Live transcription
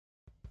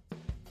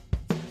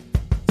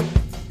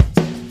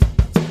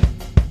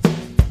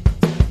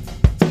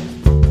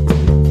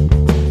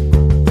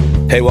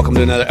Hey, welcome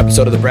to another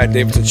episode of the Brad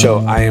Davidson Show.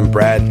 I am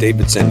Brad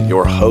Davidson,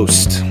 your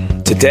host.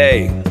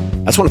 Today,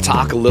 I just want to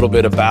talk a little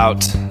bit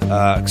about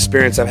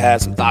experience I've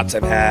had, some thoughts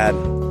I've had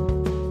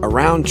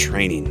around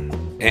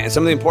training and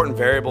some of the important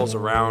variables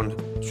around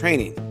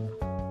training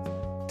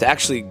to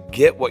actually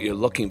get what you're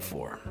looking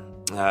for.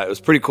 It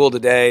was pretty cool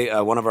today.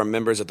 One of our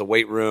members at the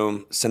weight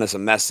room sent us a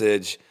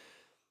message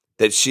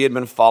that she had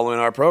been following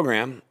our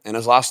program and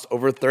has lost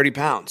over 30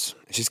 pounds.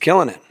 She's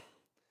killing it.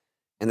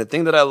 And the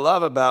thing that I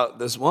love about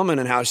this woman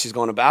and how she's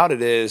going about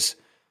it is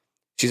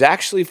she's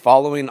actually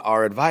following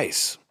our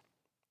advice.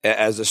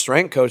 As a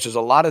strength coach, there's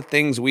a lot of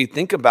things we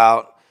think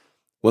about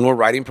when we're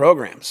writing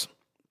programs.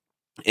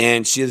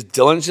 And she has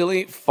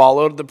diligently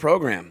followed the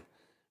program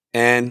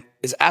and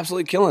is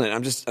absolutely killing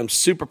it. I'm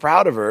super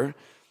proud of her.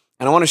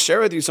 And I want to share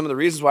with you some of the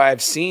reasons why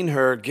I've seen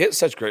her get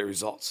such great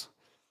results.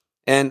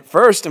 And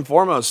first and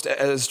foremost,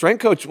 as a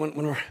strength coach,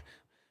 when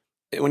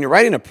you're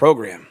writing a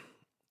program,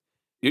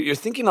 you're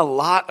thinking a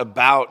lot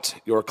about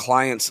your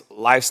client's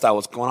lifestyle,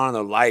 what's going on in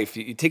their life.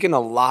 You take in a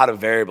lot of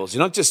variables. You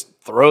don't just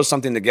throw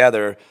something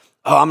together,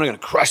 I'm going to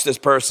crush this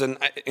person.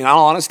 In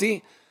all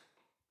honesty,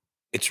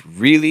 it's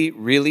really,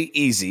 really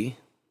easy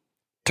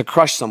to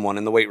crush someone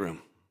in the weight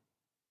room.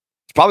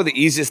 It's probably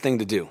the easiest thing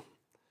to do.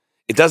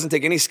 It doesn't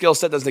take any skill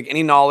set, doesn't take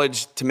any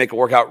knowledge to make a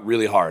workout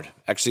really hard.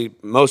 Actually,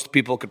 most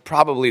people could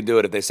probably do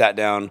it if they sat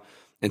down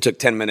and took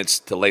 10 minutes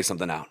to lay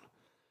something out.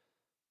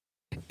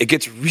 It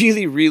gets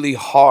really, really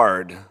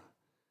hard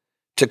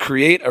to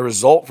create a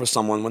result for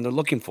someone when they're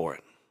looking for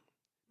it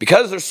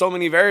because there's so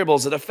many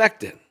variables that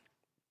affect it.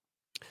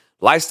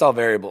 Lifestyle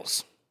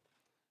variables,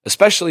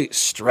 especially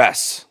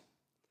stress.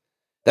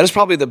 That is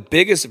probably the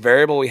biggest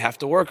variable we have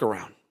to work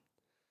around.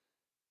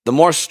 The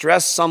more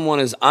stress someone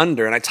is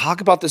under, and I talk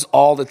about this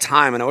all the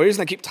time, and the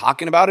reason I keep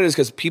talking about it is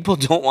because people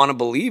don't want to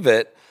believe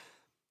it,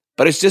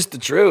 but it's just the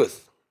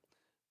truth.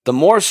 The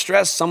more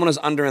stress someone is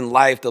under in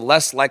life, the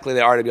less likely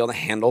they are to be able to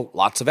handle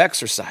lots of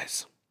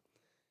exercise.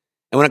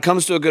 And when it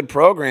comes to a good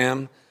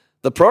program,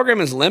 the program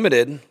is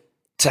limited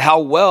to how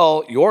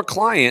well your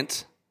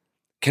client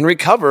can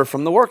recover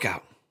from the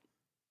workout.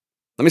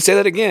 Let me say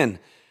that again.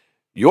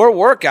 Your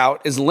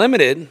workout is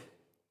limited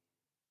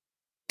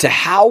to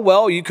how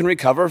well you can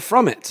recover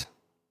from it.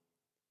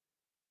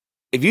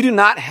 If you do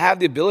not have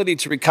the ability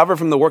to recover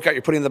from the workout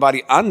you're putting the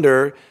body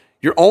under,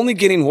 you're only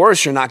getting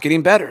worse, you're not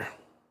getting better.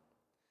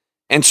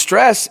 And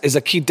stress is a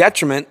key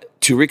detriment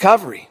to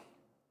recovery.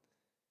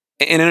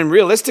 And then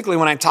realistically,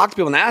 when I talk to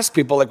people and ask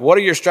people, like, what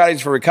are your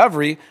strategies for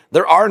recovery?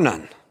 There are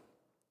none.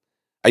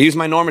 I use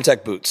my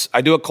Normatec boots. I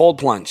do a cold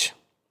plunge.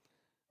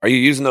 Are you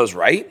using those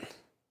right?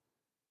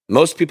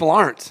 Most people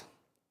aren't.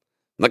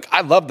 Like,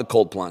 I love the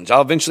cold plunge.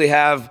 I'll eventually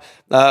have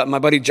my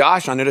buddy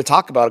Josh on here to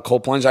talk about a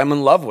cold plunge I'm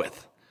in love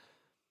with.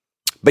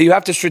 But you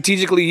have to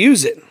strategically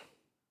use it.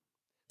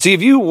 See,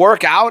 if you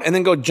work out and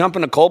then go jump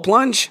in a cold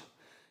plunge,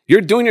 you're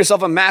doing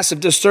yourself a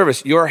massive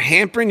disservice. You're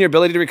hampering your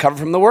ability to recover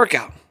from the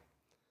workout.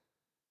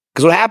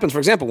 Because what happens, for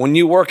example, when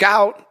you work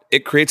out,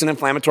 it creates an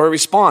inflammatory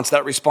response.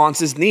 That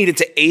response is needed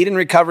to aid in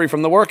recovery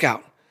from the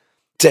workout,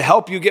 to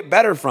help you get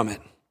better from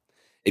it.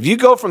 If you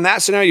go from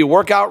that scenario, you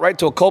work out right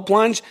to a cold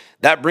plunge,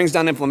 that brings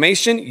down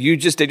inflammation. You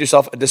just did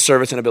yourself a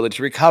disservice in ability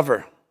to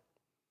recover.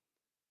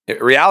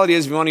 The reality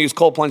is, if you want to use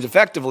cold plunge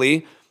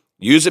effectively,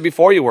 use it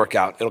before you work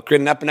out. It'll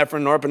create an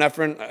epinephrine,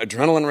 norepinephrine,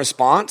 adrenaline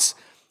response.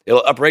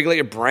 It'll upregulate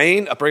your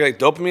brain, upregulate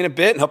dopamine a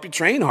bit, and help you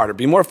train harder,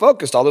 be more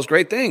focused, all those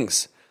great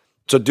things.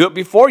 So do it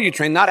before you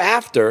train, not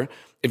after,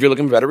 if you're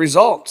looking for better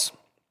results.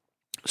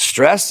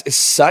 Stress is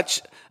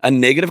such a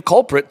negative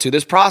culprit to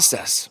this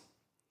process.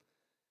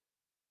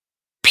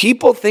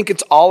 People think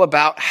it's all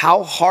about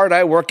how hard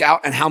I work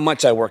out and how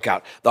much I work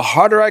out. The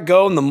harder I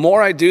go and the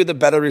more I do, the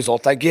better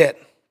result I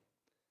get.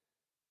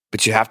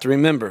 But you have to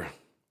remember,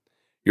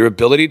 your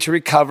ability to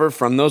recover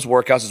from those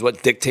workouts is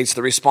what dictates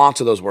the response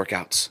to those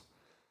workouts.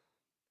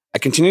 I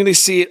continually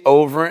see it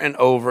over and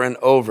over and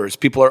over as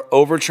people are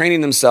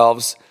overtraining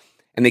themselves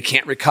and they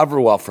can't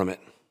recover well from it.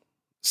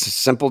 It's a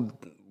simple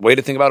way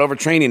to think about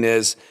overtraining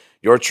is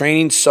you're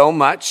training so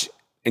much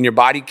and your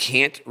body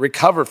can't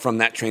recover from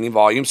that training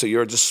volume, so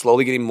you're just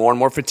slowly getting more and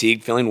more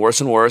fatigued, feeling worse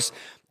and worse,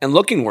 and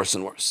looking worse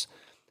and worse,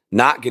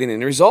 not getting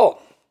any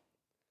result.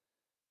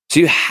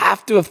 So you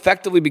have to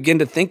effectively begin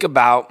to think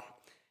about,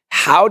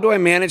 how do I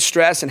manage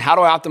stress and how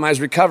do I optimize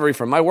recovery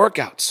from my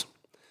workouts?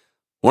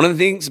 One of the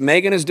things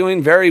Megan is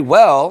doing very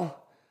well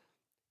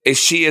is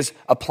she is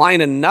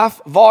applying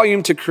enough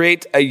volume to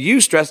create a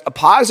eustress, a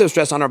positive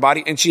stress on her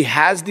body, and she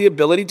has the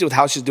ability to, with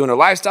how she's doing her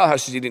lifestyle, how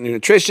she's eating her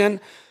nutrition,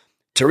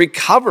 to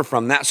recover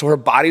from that so her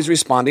body's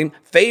responding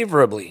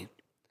favorably.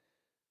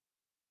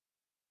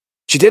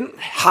 She didn't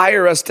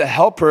hire us to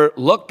help her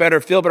look better,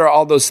 feel better,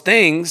 all those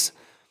things,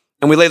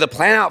 and we lay the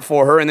plan out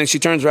for her, and then she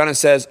turns around and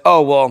says,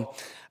 oh, well,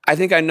 I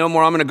think I know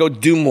more, I'm going to go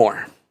do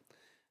more.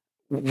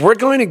 We're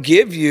going to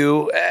give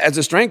you, as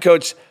a strength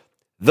coach,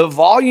 the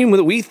volume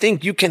that we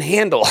think you can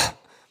handle.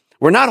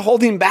 We're not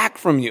holding back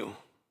from you.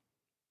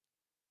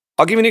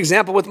 I'll give you an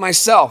example with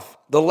myself.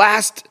 The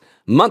last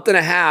month and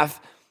a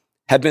half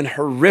have been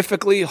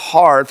horrifically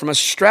hard from a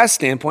stress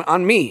standpoint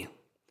on me.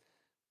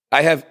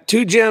 I have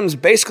two gyms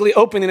basically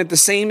opening at the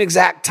same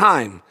exact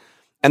time,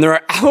 and they're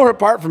an hour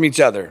apart from each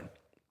other.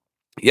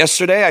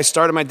 Yesterday, I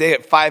started my day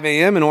at 5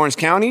 a.m. in Orange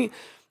County.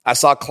 I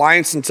saw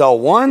clients until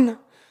 1.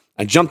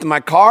 I jumped in my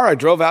car. I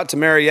drove out to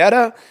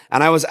Marietta,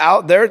 and I was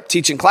out there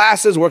teaching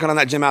classes, working on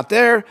that gym out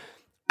there.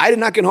 I did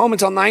not get home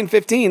until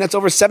 9:15. That's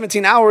over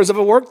 17 hours of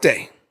a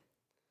workday.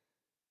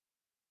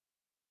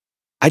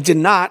 I did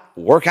not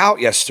work out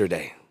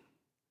yesterday.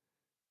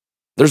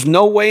 There's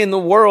no way in the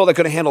world I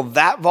could have handled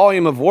that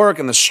volume of work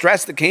and the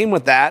stress that came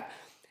with that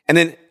and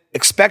then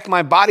expect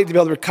my body to be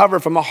able to recover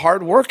from a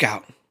hard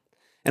workout.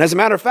 And as a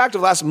matter of fact,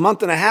 over the last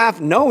month and a half,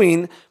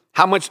 knowing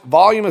how much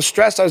volume of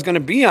stress I was going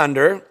to be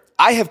under,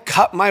 I have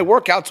cut my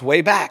workouts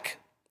way back.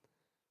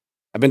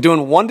 I've been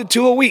doing 1 to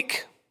 2 a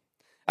week.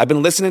 I've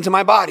been listening to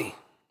my body.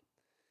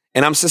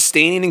 And I'm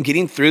sustaining and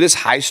getting through this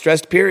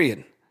high-stressed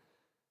period.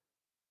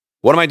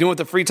 What am I doing with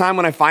the free time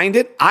when I find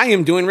it? I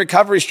am doing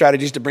recovery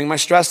strategies to bring my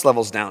stress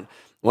levels down.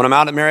 When I'm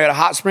out at Marietta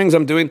Hot Springs,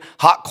 I'm doing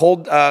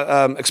hot-cold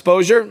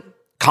exposure,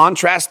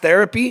 contrast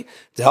therapy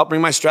to help bring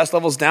my stress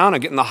levels down. I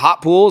get in the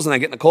hot pools and I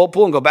get in the cold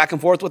pool and go back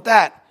and forth with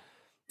that.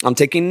 I'm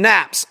taking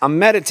naps. I'm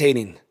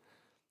meditating.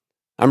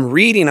 I'm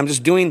reading. I'm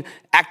just doing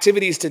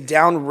activities to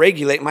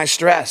down-regulate my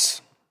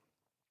stress.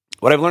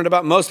 What I've learned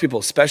about most people,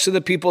 especially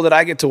the people that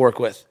I get to work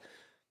with,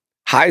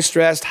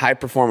 high-stressed, high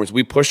performers.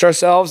 We push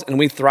ourselves and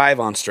we thrive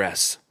on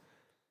stress.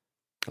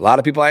 A lot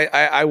of people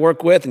I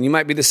work with, and you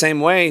might be the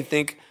same way,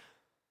 think,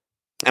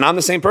 and I'm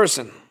the same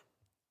person,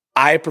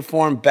 I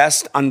perform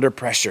best under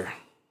pressure.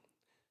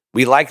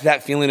 We like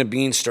that feeling of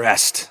being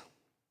stressed.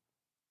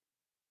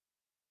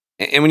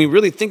 And when you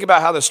really think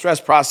about how the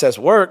stress process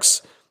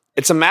works,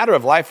 it's a matter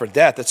of life or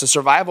death. It's a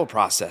survival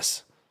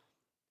process.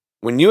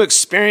 When you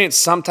experience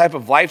some type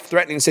of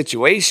life-threatening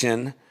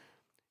situation,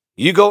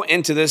 you go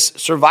into this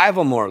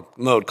survival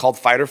mode called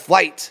fight or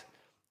flight.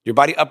 Your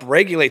body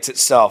upregulates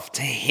itself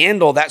to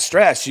handle that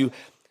stress.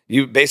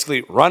 You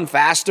basically run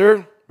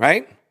faster,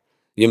 right?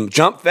 You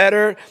jump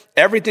better.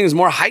 Everything is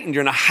more heightened.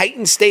 You're in a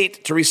heightened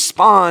state to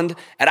respond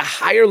at a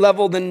higher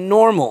level than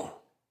normal.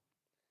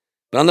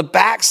 But on the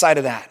backside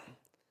of that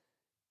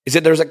is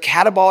that there's a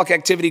catabolic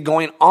activity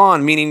going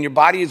on, meaning your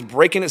body is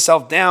breaking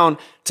itself down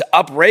to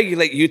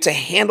upregulate you to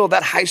handle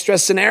that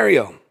high-stress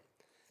scenario.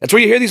 That's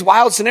where you hear these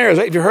wild scenarios,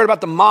 right? If you heard about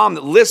the mom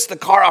that lifts the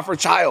car off her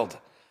child,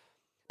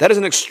 that is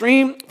an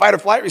extreme fight or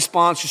flight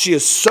response. She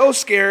is so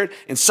scared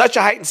in such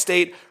a heightened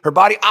state, her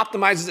body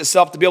optimizes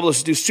itself to be able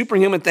to do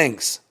superhuman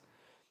things.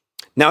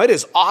 Now, it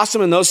is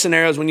awesome in those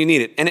scenarios when you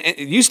need it. And it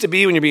used to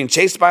be when you're being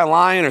chased by a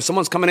lion or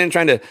someone's coming in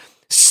trying to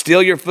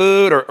steal your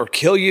food or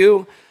kill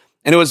you.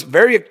 And it was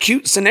very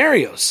acute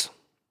scenarios.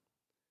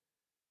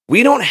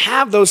 We don't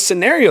have those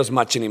scenarios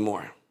much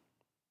anymore.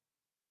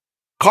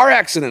 Car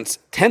accidents,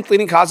 10th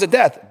leading cause of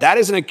death. That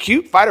is an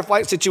acute fight or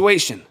flight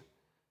situation.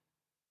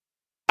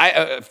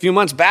 A few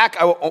months back,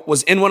 I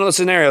was in one of those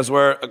scenarios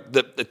where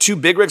the two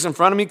big rigs in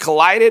front of me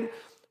collided.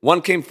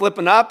 One came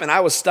flipping up and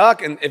I was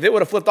stuck. And if it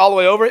would have flipped all the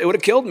way over, it would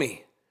have killed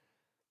me.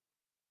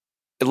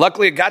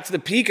 Luckily, it got to the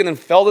peak and then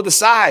fell to the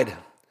side.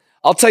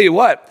 I'll tell you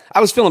what, I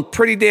was feeling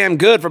pretty damn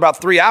good for about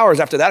 3 hours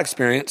after that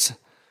experience.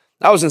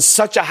 I was in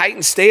such a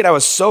heightened state. I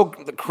was so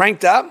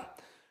cranked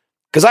up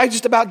because I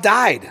just about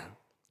died.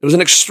 It was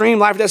an extreme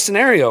life or death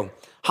scenario.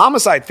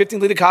 Homicide,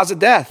 15th leading cause of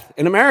death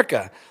in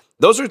America.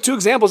 Those are two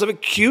examples of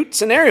acute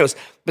scenarios,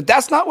 but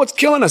that's not what's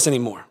killing us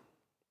anymore.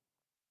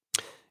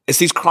 It's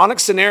these chronic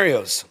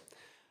scenarios.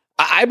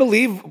 I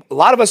believe a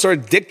lot of us are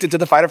addicted to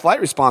the fight or flight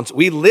response.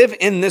 We live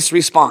in this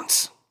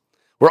response.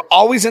 We're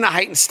always in a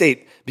heightened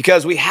state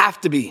because we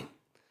have to be.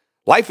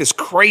 Life is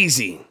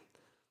crazy.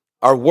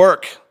 Our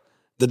work,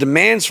 the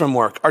demands from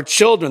work, our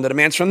children, the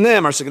demands from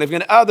them, our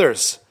significant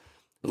others,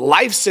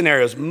 life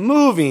scenarios,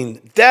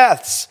 moving,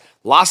 deaths,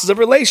 losses of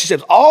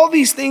relationships. All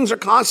these things are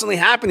constantly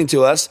happening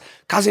to us,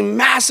 causing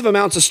massive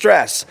amounts of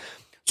stress.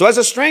 So as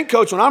a strength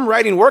coach, when I'm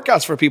writing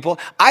workouts for people,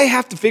 I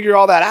have to figure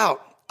all that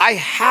out. I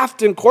have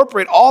to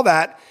incorporate all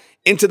that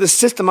into the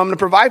system I'm going to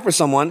provide for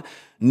someone,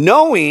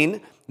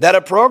 knowing that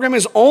a program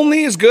is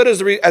only as good as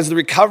the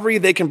recovery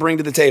they can bring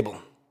to the table.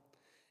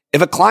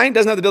 If a client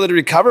doesn't have the ability to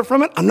recover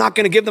from it, I'm not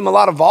going to give them a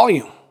lot of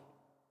volume.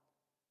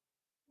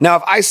 Now,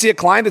 if I see a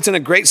client that's in a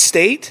great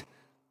state,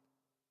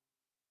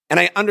 and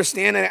I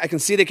understand and I can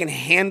see they can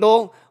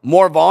handle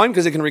more volume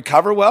because they can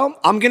recover well,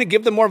 I'm going to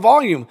give them more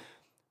volume.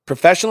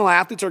 Professional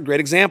athletes are a great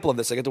example of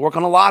this. I get to work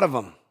on a lot of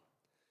them.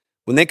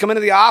 When they come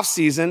into the off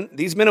season,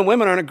 these men and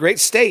women are in a great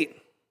state.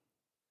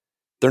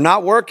 They're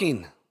not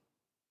working.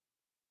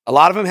 A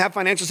lot of them have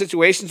financial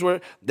situations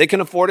where they can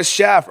afford a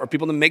chef or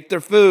people to make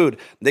their food.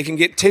 They can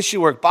get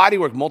tissue work, body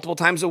work multiple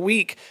times a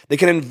week. They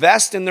can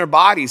invest in their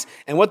bodies.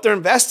 And what they're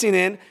investing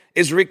in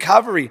is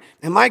recovery.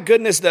 And my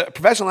goodness, the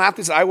professional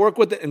athletes that I work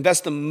with that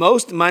invest the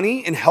most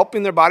money in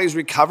helping their bodies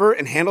recover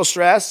and handle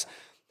stress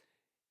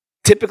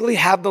typically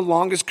have the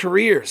longest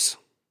careers.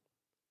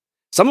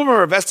 Some of them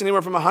are investing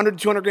anywhere from $100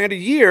 to $200 a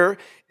year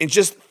in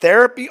just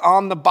therapy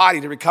on the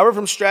body to recover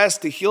from stress,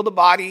 to heal the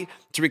body,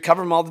 to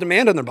recover from all the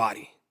demand on their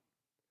body.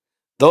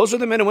 Those are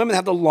the men and women that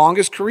have the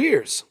longest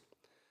careers.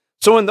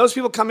 So when those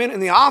people come in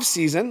the off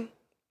season,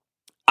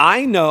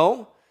 I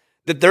know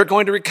that they're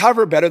going to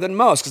recover better than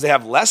most because they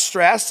have less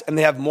stress and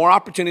they have more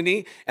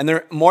opportunity and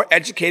they're more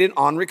educated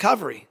on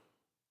recovery.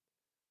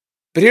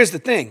 But here's the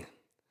thing.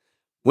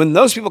 When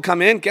those people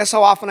come in, guess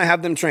how often I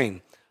have them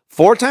train?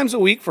 4 times a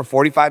week for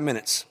 45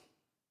 minutes.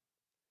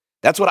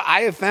 That's what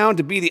I have found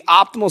to be the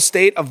optimal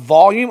state of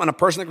volume on a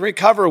person that can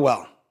recover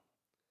well.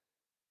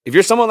 If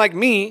you're someone like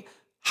me,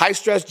 high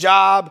stress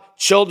job,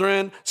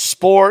 children,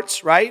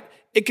 sports, right?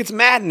 It gets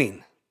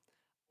maddening.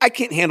 I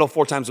can't handle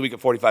 4 times a week at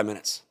 45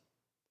 minutes.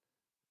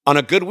 On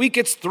a good week,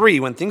 it's 3.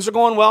 When things are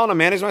going well and I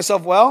manage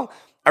myself well,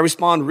 I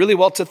respond really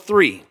well to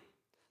 3.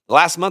 The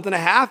last month and a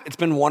half, it's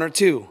been 1 or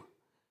 2.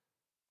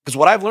 Because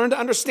what I've learned to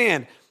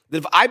understand, that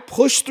if I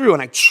push through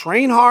and I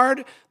train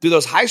hard through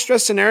those high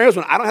stress scenarios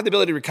when I don't have the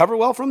ability to recover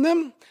well from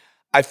them,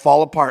 I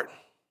fall apart.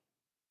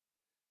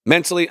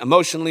 Mentally,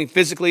 emotionally,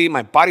 physically,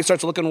 my body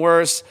starts looking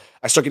worse.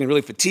 I start getting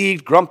really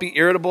fatigued, grumpy,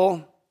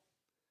 irritable.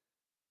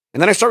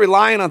 And then I start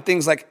relying on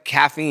things like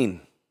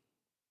caffeine.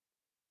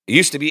 It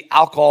used to be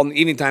alcohol in the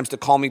evening times to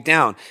calm me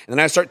down. And then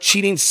I start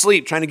cheating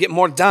sleep, trying to get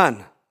more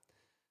done.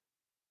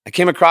 I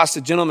came across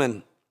a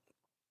gentleman,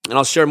 and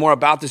I'll share more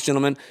about this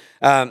gentleman.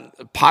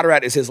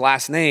 Potterat is his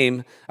last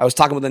name. I was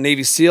talking with a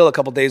Navy SEAL a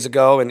couple days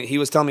ago, and he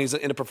was telling me he's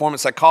into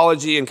performance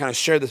psychology and kind of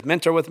shared this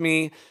mentor with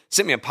me,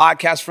 sent me a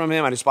podcast from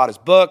him. I just bought his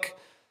book.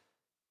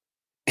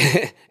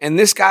 And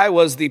this guy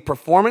was the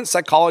performance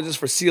psychologist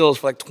for SEALs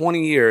for like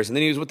 20 years. And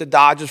then he was with the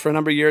Dodgers for a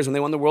number of years when they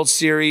won the World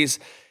Series.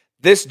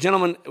 This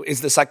gentleman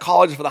is the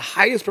psychologist for the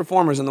highest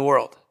performers in the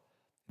world,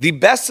 the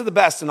best of the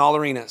best in all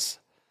arenas.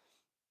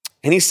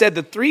 And he said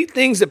the 3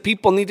 things that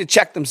people need to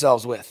check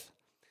themselves with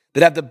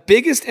that have the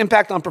biggest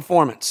impact on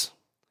performance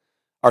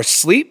are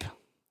sleep,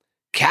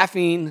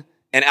 caffeine,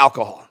 and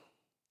alcohol.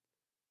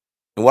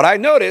 And what I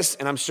noticed,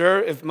 and I'm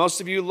sure if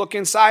most of you look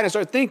inside and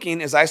start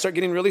thinking, as I start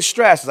getting really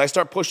stressed, as I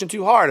start pushing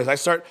too hard, as I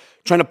start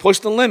trying to push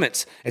the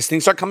limits, as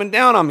things start coming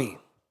down on me,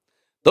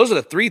 those are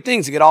the 3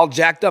 things that get all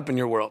jacked up in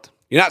your world.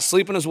 You're not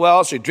sleeping as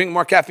well, so you drink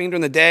more caffeine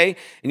during the day,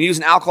 and you're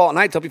using alcohol at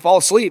night to help you fall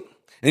asleep.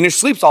 And your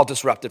sleep's all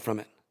disrupted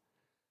from it.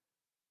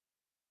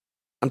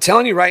 I'm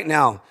telling you right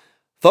now,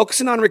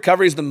 focusing on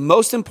recovery is the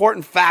most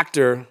important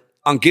factor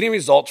on getting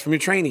results from your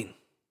training.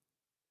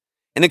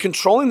 And then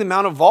controlling the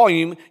amount of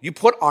volume you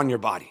put on your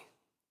body.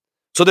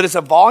 So that it's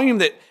a volume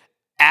that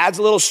adds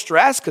a little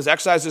stress, because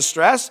exercise is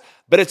stress,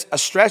 but it's a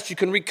stress you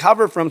can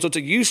recover from, so it's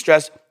a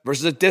eustress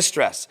versus a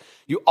distress.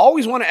 You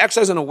always want to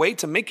exercise in a way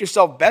to make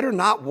yourself better,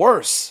 not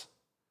worse.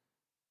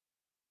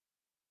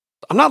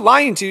 I'm not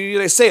lying to you.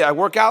 They say I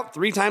work out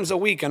 3 times a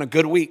week on a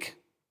good week.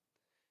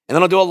 And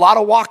then I'll do a lot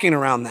of walking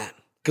around that,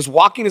 because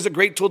walking is a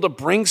great tool to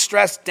bring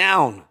stress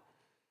down.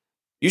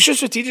 You should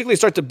strategically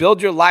start to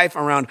build your life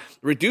around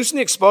reducing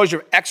the exposure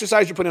of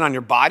exercise you're putting on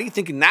your body,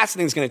 thinking that's the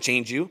thing that's going to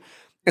change you,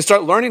 and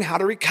start learning how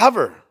to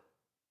recover.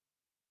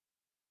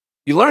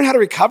 You learn how to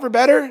recover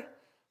better,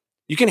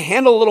 you can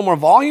handle a little more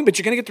volume, but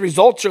you're going to get the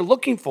results you're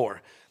looking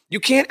for. You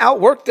can't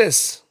outwork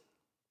this.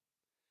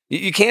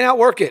 You can't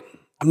outwork it.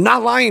 I'm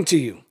not lying to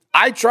you.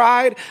 I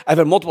tried. I've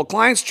had multiple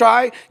clients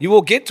try. You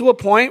will get to a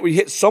point where you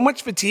hit so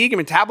much fatigue and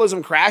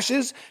metabolism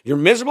crashes, you're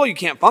miserable, you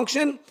can't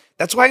function.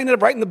 That's why I ended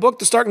up writing the book,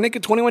 The Stark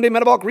Naked 21-Day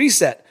Metabolic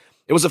Reset.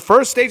 It was the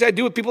first stage I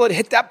do with people that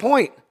hit that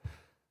point.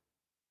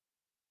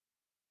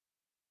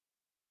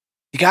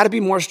 You got to be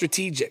more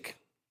strategic.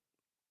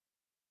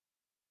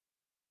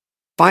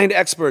 Find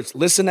experts.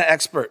 Listen to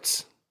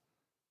experts.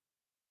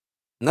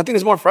 Nothing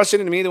is more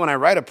frustrating to me than when I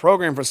write a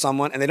program for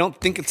someone and they don't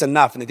think it's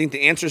enough and they think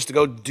the answer is to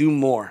go do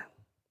more.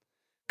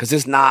 Because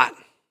it's not.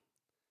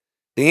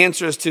 The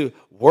answer is to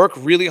work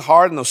really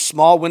hard in those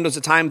small windows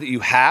of time that you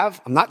have.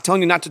 I'm not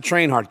telling you not to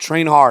train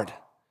hard.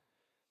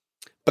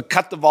 But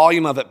cut the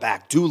volume of it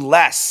back. Do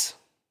less.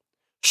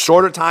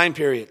 Shorter time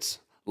periods.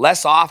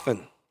 Less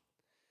often.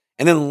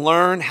 And then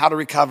learn how to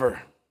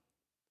recover.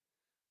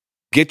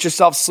 Get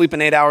yourself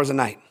sleeping 8 hours a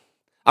night.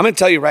 I'm going to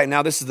tell you right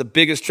now, this is the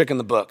biggest trick in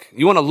the book.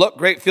 You want to look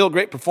great, feel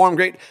great, perform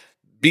great,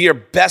 be your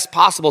best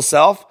possible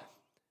self,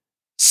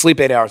 sleep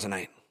 8 hours a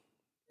night.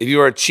 If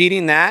you are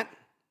cheating that,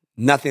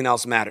 nothing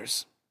else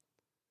matters.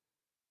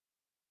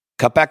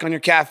 Cut back on your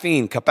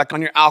caffeine, cut back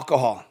on your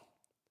alcohol.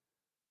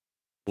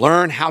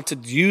 Learn how to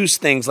use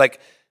things like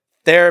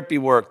therapy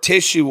work,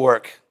 tissue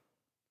work,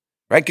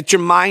 right? Get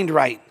your mind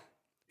right.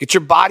 Get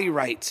your body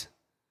right.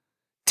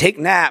 Take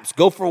naps,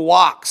 go for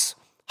walks,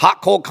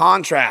 hot-cold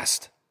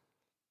contrast.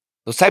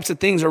 Those types of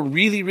things are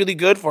really, really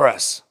good for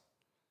us.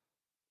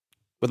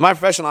 With my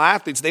professional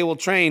athletes, they will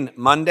train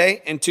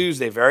Monday and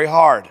Tuesday very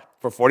hard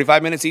for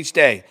 45 minutes each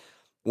day.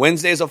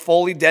 Wednesday is a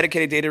fully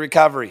dedicated day to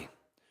recovery.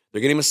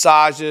 They're getting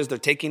massages, they're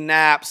taking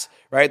naps,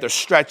 right? They're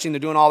stretching, they're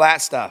doing all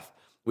that stuff.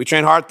 We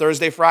train hard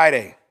Thursday,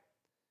 Friday.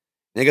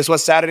 And guess what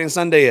Saturday and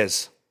Sunday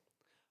is?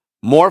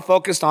 More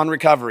focused on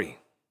recovery.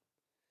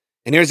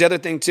 And here's the other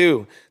thing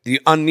too, that you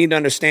need to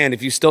understand.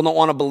 If you still don't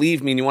want to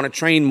believe me and you want to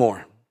train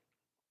more,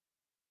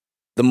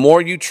 the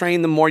more you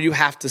train, the more you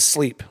have to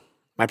sleep.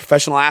 My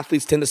professional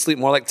athletes tend to sleep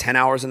more like 10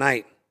 hours a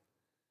night.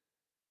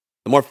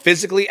 The more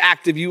physically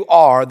active you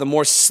are, the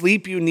more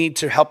sleep you need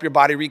to help your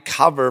body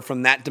recover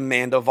from that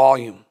demand of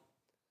volume.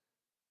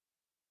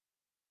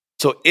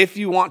 So if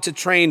you want to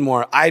train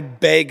more, I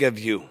beg of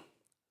you,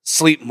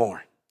 sleep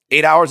more.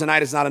 8 hours a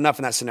night is not enough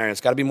in that scenario.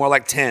 It's got to be more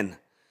like 10.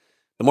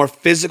 The more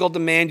physical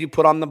demand you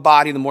put on the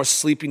body, the more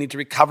sleep you need to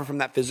recover from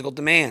that physical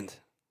demand.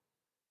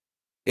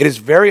 It is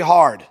very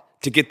hard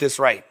to get this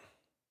right.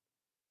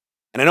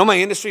 And I know my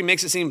industry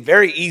makes it seem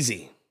very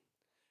easy.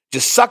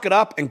 Just suck it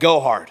up and go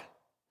hard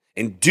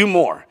and do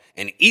more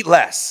and eat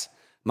less.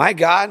 My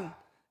God,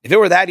 if it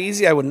were that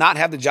easy, I would not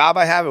have the job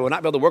I have. I would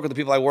not be able to work with the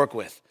people I work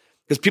with.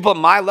 Because people at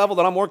my level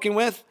that I'm working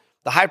with,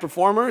 the high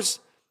performers,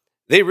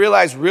 they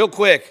realize real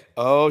quick,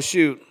 oh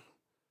shoot,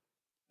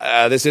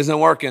 this isn't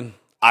working.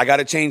 I got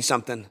to change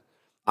something.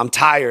 I'm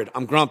tired.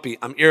 I'm grumpy.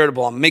 I'm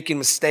irritable. I'm making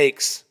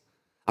mistakes.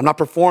 I'm not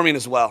performing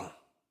as well.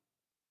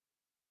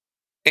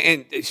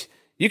 And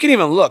you can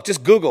even look,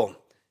 just Google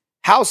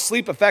how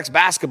sleep affects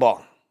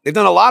basketball. They've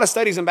done a lot of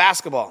studies in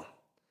basketball.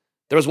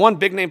 There was one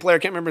big name player, I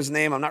can't remember his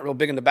name. I'm not real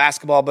big into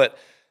basketball, but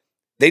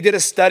they did a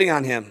study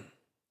on him.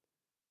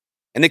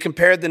 And they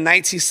compared the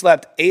nights he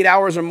slept 8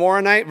 hours or more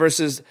a night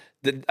versus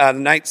the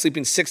night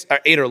sleeping 6 or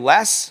 8 or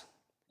less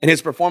and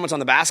his performance on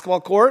the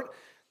basketball court.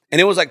 And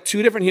it was like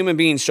two different human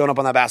beings showing up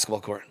on that basketball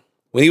court.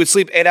 When he would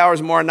sleep 8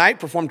 hours more a night,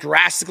 performed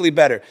drastically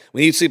better.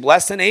 When he would sleep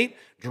less than 8,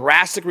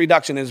 drastic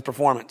reduction in his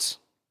performance.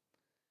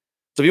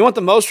 So if you want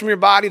the most from your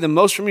body, the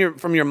most from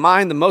your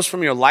mind, the most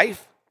from your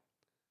life,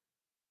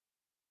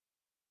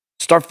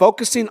 start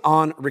focusing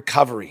on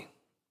recovery.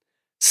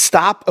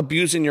 Stop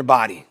abusing your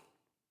body.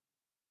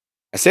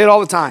 I say it all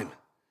the time.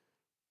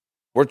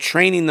 We're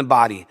training the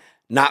body,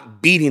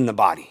 not beating the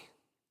body.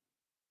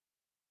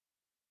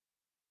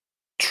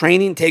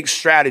 Training takes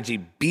strategy.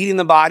 Beating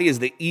the body is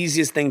the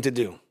easiest thing to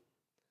do.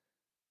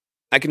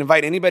 I can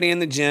invite anybody in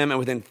the gym and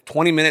within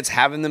 20 minutes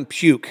having them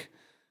puke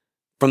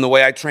from the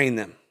way I train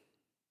them.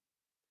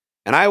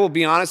 And I will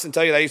be honest and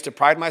tell you that I used to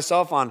pride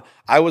myself on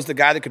I was the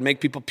guy that could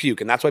make people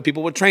puke, and that's why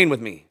people would train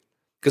with me.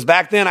 Because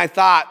back then I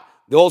thought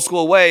the old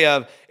school way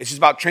of it's just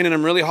about training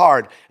them really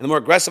hard. And the more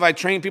aggressive I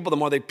trained people, the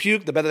more they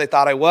puked, the better they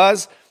thought I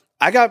was.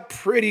 I got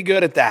pretty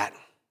good at that.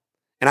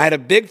 And I had a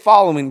big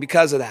following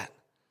because of that.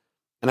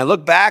 And I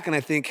look back and I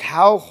think,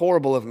 how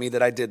horrible of me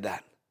that I did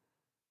that.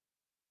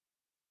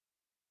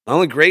 The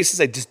only grace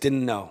is I just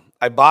didn't know.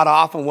 I bought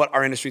off on what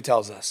our industry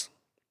tells us.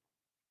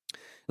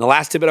 And the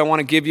last tidbit I want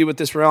to give you with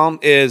this realm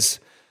is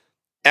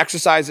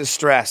exercise is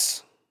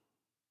stress.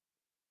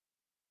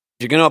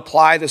 If you're going to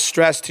apply the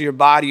stress to your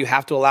body, you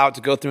have to allow it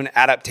to go through an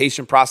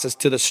adaptation process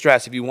to the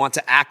stress if you want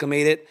to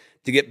acclimate it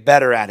to get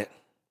better at it.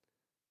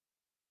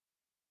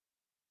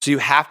 So you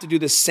have to do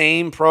the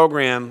same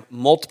program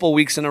multiple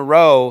weeks in a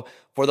row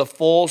for the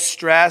full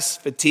stress,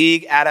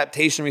 fatigue,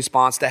 adaptation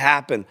response to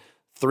happen.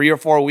 3 or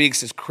 4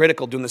 weeks is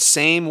critical, doing the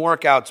same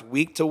workouts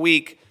week to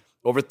week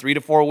over 3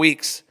 to 4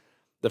 weeks.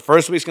 The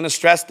first week's going to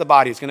stress the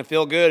body. It's going to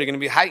feel good. You're going to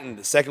be heightened.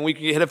 The second week,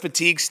 you hit a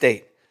fatigue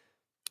state.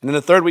 And then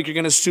the third week, you're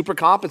going to super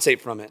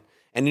compensate from it.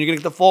 And then you're going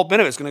to get the full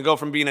benefit. It's going to go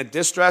from being a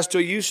distress to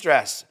a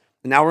eustress.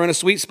 And now we're in a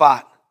sweet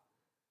spot.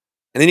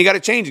 And then you got to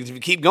change it. If you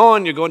keep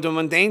going, you're going to a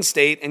mundane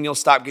state and you'll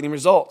stop getting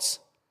results.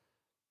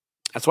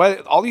 That's why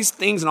all these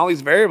things and all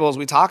these variables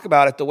we talk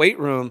about at the weight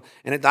room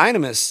and at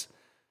Dynamis,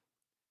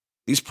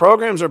 these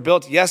programs are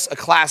built, yes, a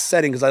class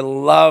setting, because I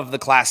love the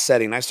class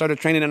setting. I started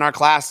training in our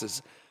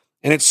classes,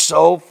 and it's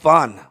so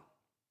fun.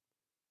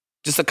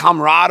 Just the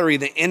camaraderie,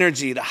 the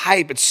energy, the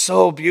hype, it's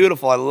so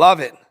beautiful. I love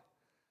it.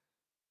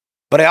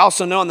 But I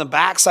also know on the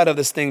backside of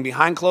this thing,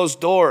 behind closed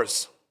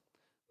doors,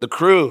 the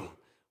crew,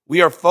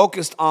 we are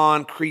focused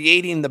on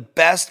creating the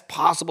best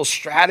possible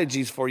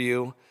strategies for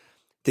you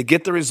to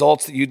get the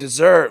results that you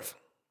deserve.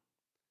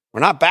 We're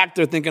not back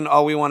there thinking,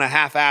 oh, we want to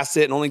half-ass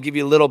it and only give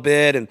you a little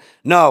bit. And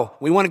no,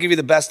 we want to give you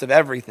the best of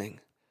everything.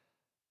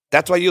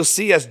 That's why you'll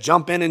see us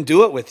jump in and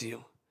do it with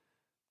you.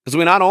 Because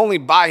we not only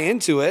buy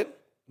into it,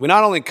 we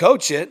not only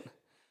coach it,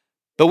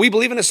 but we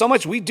believe in it so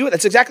much, we do it.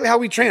 That's exactly how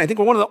we train. I think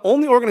we're one of the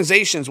only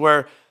organizations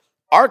where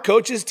our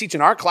coaches teaching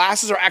our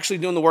classes are actually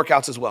doing the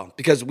workouts as well,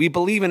 because we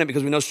believe in it,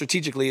 because we know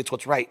strategically it's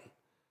what's right. If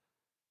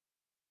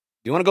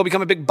you want to go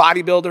become a big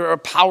bodybuilder or a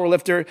power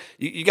lifter,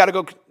 you got to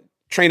go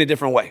train a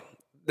different way.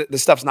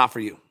 This stuff's not for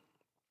you.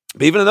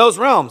 But even in those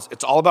realms,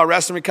 it's all about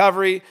rest and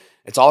recovery.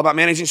 It's all about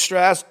managing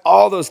stress,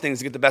 all those things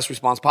to get the best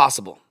response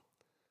possible.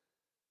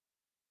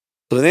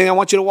 So the thing I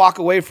want you to walk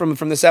away from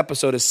this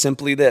episode is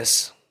simply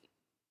this.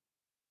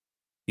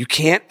 You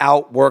can't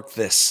outwork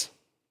this.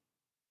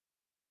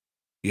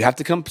 You have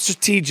to become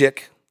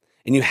strategic,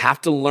 and you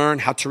have to learn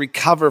how to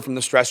recover from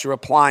the stress you're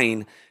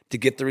applying to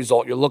get the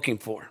result you're looking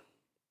for.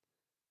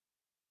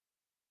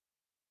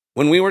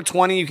 When we were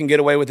 20, you can get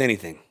away with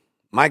anything.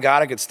 My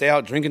God, I could stay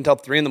out drinking until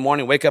 3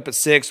 a.m, wake up at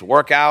 6,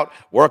 work out,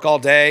 work all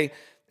day,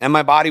 and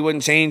my body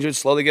wouldn't change. It would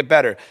slowly get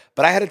better.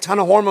 But I had a ton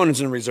of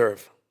hormones in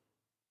reserve.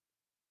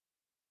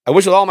 I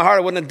wish with all my heart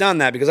I wouldn't have done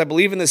that, because I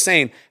believe in this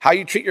saying, how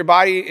you treat your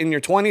body in your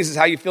 20s is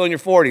how you feel in your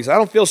 40s. I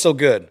don't feel so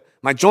good.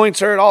 My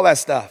joints hurt, all that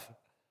stuff.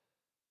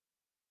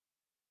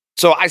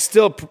 So I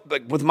still,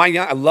 like with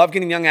I love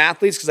getting young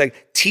athletes because I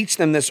teach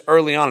them this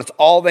early on. It's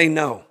all they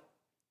know.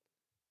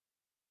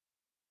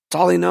 It's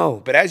all they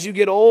know. But as you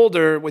get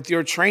older with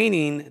your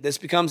training, this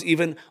becomes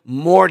even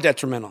more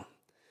detrimental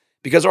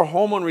because our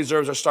hormone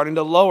reserves are starting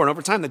to lower. And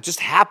over time, that just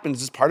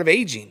happens as part of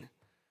aging.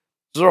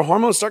 So our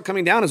hormones start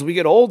coming down as we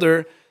get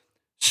older.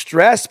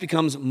 Stress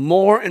becomes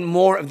more and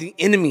more of the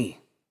enemy.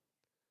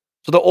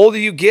 So the older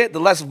you get, the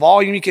less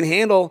volume you can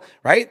handle,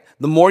 right?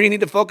 The more you need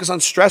to focus on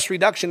stress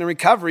reduction and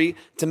recovery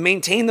to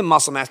maintain the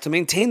muscle mass, to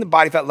maintain the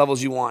body fat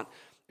levels you want.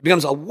 It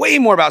becomes way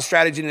more about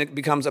strategy than it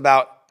becomes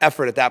about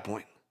effort at that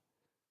point.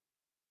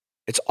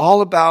 It's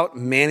all about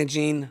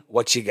managing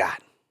what you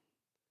got.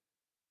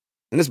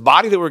 And this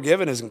body that we're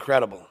given is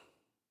incredible.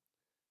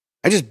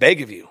 I just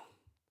beg of you,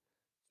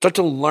 start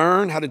to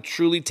learn how to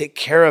truly take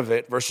care of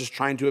it versus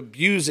trying to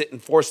abuse it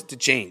and force it to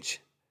change.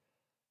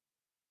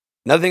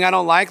 Another thing I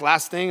don't like,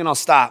 last thing, and I'll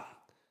stop.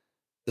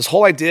 This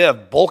whole idea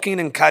of bulking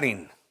and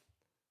cutting.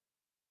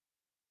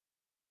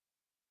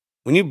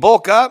 When you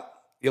bulk up,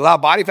 you allow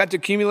body fat to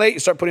accumulate, you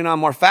start putting on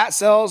more fat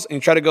cells, and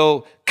you try to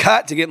go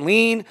cut to get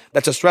lean.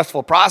 That's a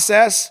stressful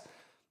process.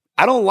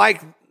 I don't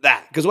like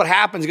that because what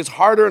happens, it gets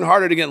harder and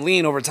harder to get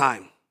lean over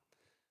time.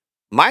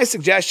 My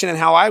suggestion and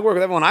how I work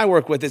with everyone I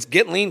work with is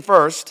get lean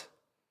first.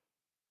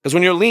 Because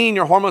when you're lean,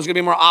 your hormones are going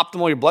to be more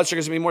optimal, your blood sugar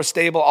is going to be more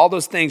stable, all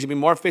those things. You'll be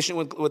more efficient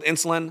with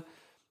insulin.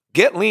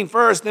 Get lean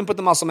first, then put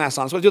the muscle mass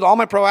on. So I do with all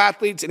my pro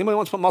athletes. Anybody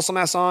wants to put muscle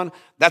mass on,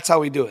 that's how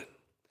we do it.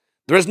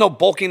 There is no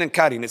bulking and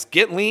cutting. It's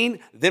get lean,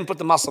 then put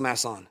the muscle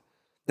mass on.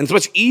 And it's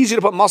much easier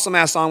to put muscle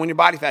mass on when your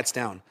body fat's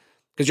down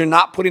because you're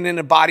not putting in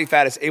a body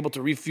fat that's able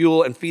to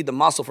refuel and feed the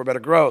muscle for better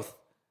growth.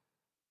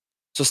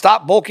 So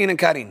stop bulking and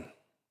cutting.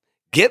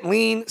 Get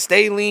lean,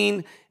 stay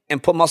lean,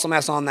 and put muscle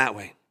mass on that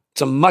way.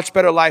 It's a much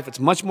better life. It's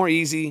much more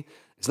easy.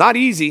 It's not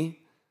easy,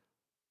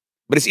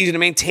 but it's easy to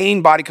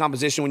maintain body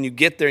composition when you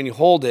get there and you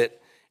hold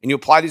it and you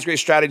apply these great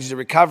strategies of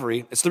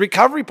recovery. It's the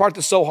recovery part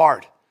that's so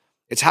hard.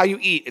 It's how you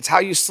eat. It's how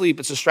you sleep.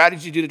 It's a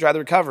strategy you do to drive the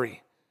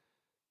recovery.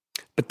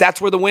 But that's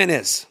where the win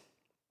is.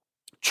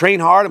 Train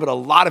hard and put a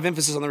lot of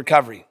emphasis on the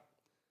recovery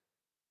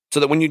so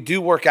that when you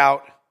do work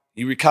out,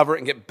 you recover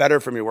and get better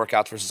from your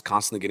workouts versus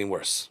constantly getting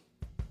worse.